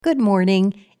Good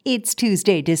morning. It's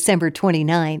Tuesday, December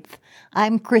 29th.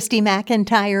 I'm Kristie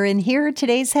McIntyre, and here are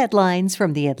today's headlines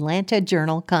from the Atlanta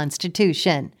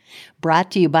Journal-Constitution. Brought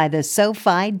to you by the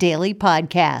SoFi Daily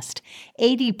Podcast.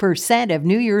 80% of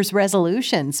New Year's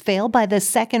resolutions fail by the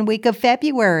second week of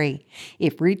February.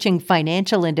 If reaching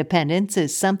financial independence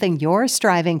is something you're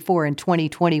striving for in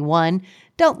 2021,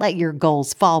 don't let your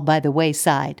goals fall by the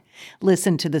wayside.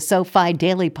 Listen to the SoFi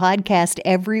Daily Podcast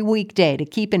every weekday to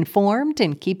keep informed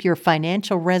and keep your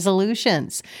financial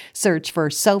resolutions. Search for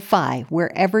SoFi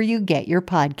wherever you get your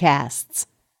podcasts.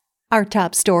 Our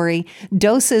top story,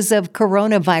 doses of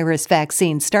coronavirus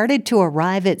vaccine started to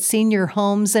arrive at senior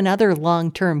homes and other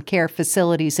long-term care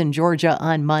facilities in Georgia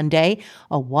on Monday,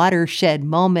 a watershed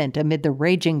moment amid the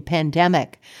raging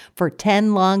pandemic. For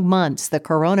 10 long months, the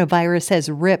coronavirus has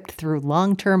ripped through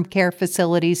long-term care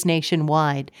facilities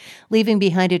nationwide, leaving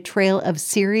behind a trail of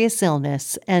serious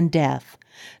illness and death.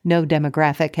 No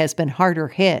demographic has been harder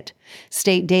hit.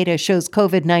 State data shows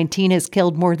COVID-19 has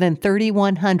killed more than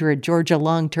 3,100 Georgia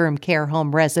long-term care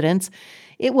home residents.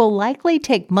 It will likely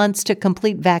take months to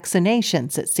complete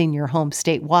vaccinations at senior homes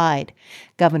statewide.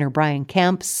 Governor Brian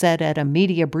Kemp said at a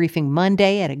media briefing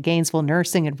Monday at a Gainesville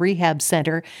Nursing and Rehab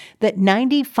Center that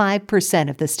 95%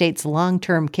 of the state's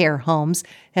long-term care homes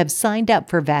have signed up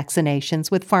for vaccinations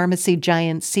with pharmacy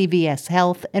giants CVS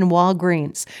Health and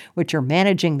Walgreens, which are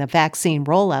managing the vaccine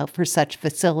rollout for such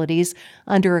facilities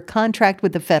under a contract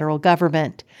with the federal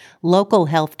government. Local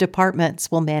health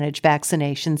departments will manage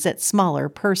vaccinations at smaller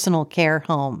personal care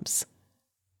homes.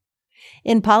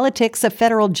 In politics, a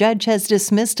federal judge has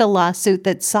dismissed a lawsuit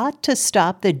that sought to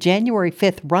stop the January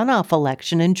 5th runoff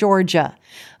election in Georgia.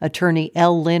 Attorney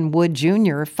L. Lynn Wood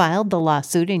Jr. filed the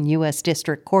lawsuit in U.S.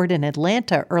 District Court in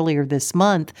Atlanta earlier this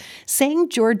month, saying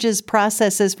Georgia's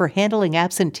processes for handling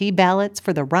absentee ballots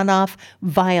for the runoff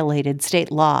violated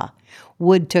state law.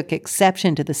 Wood took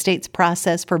exception to the state's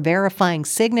process for verifying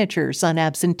signatures on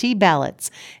absentee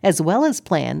ballots, as well as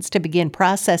plans to begin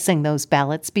processing those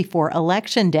ballots before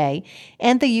Election Day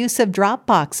and the use of drop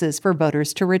boxes for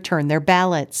voters to return their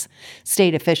ballots.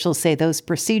 State officials say those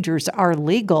procedures are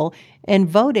legal, and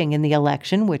voting in the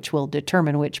election, which will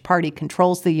determine which party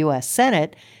controls the U.S.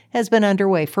 Senate, has been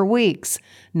underway for weeks.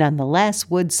 Nonetheless,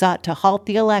 Wood sought to halt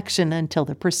the election until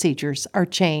the procedures are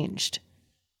changed.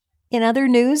 In other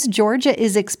news, Georgia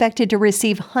is expected to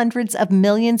receive hundreds of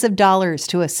millions of dollars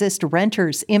to assist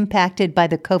renters impacted by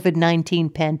the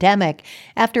COVID-19 pandemic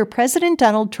after President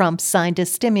Donald Trump signed a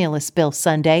stimulus bill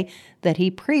Sunday that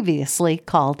he previously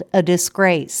called a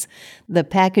disgrace. The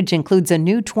package includes a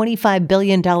new $25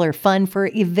 billion fund for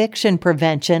eviction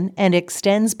prevention and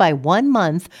extends by 1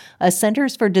 month a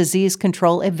Centers for Disease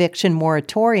Control eviction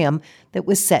moratorium that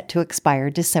was set to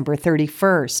expire December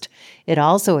 31st. It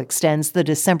also extends the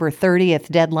December 30th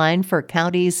deadline for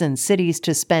counties and cities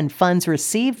to spend funds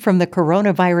received from the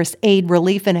Coronavirus Aid,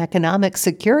 Relief, and Economic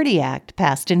Security Act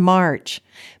passed in March.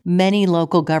 Many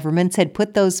local governments had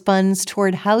put those funds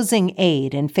toward housing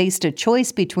aid and faced a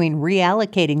choice between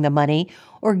reallocating the money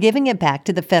or giving it back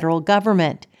to the federal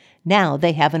government. Now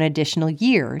they have an additional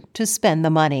year to spend the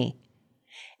money.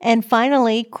 And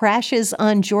finally, crashes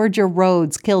on Georgia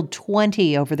roads killed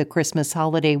 20 over the Christmas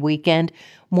holiday weekend,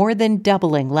 more than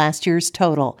doubling last year's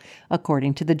total,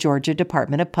 according to the Georgia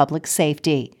Department of Public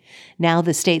Safety. Now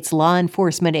the state's law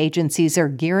enforcement agencies are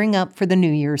gearing up for the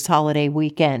New Year's holiday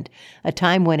weekend, a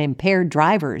time when impaired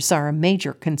drivers are a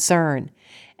major concern.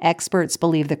 Experts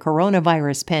believe the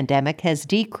coronavirus pandemic has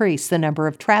decreased the number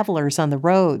of travelers on the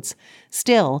roads.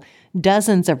 Still,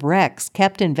 dozens of wrecks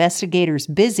kept investigators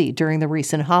busy during the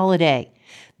recent holiday.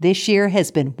 This year has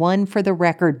been one for the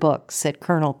record books, said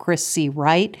Colonel Chris C.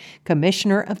 Wright,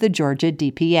 commissioner of the Georgia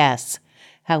DPS.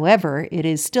 However, it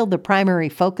is still the primary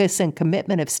focus and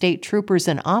commitment of state troopers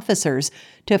and officers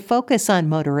to focus on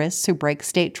motorists who break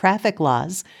state traffic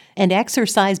laws and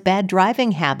exercise bad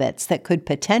driving habits that could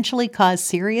potentially cause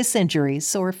serious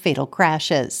injuries or fatal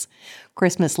crashes.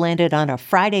 Christmas landed on a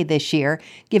Friday this year,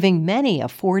 giving many a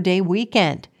 4-day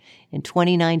weekend. In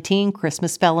 2019,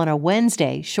 Christmas fell on a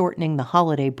Wednesday, shortening the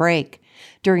holiday break.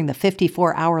 During the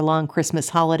 54-hour-long Christmas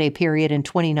holiday period in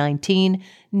 2019,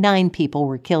 9 people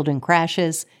were killed in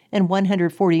crashes and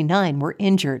 149 were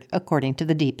injured, according to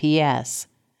the DPS.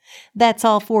 That's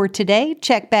all for today.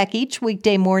 Check back each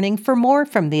weekday morning for more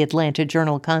from the Atlanta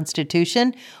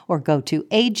Journal-Constitution or go to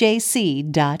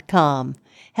ajc.com.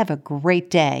 Have a great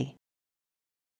day.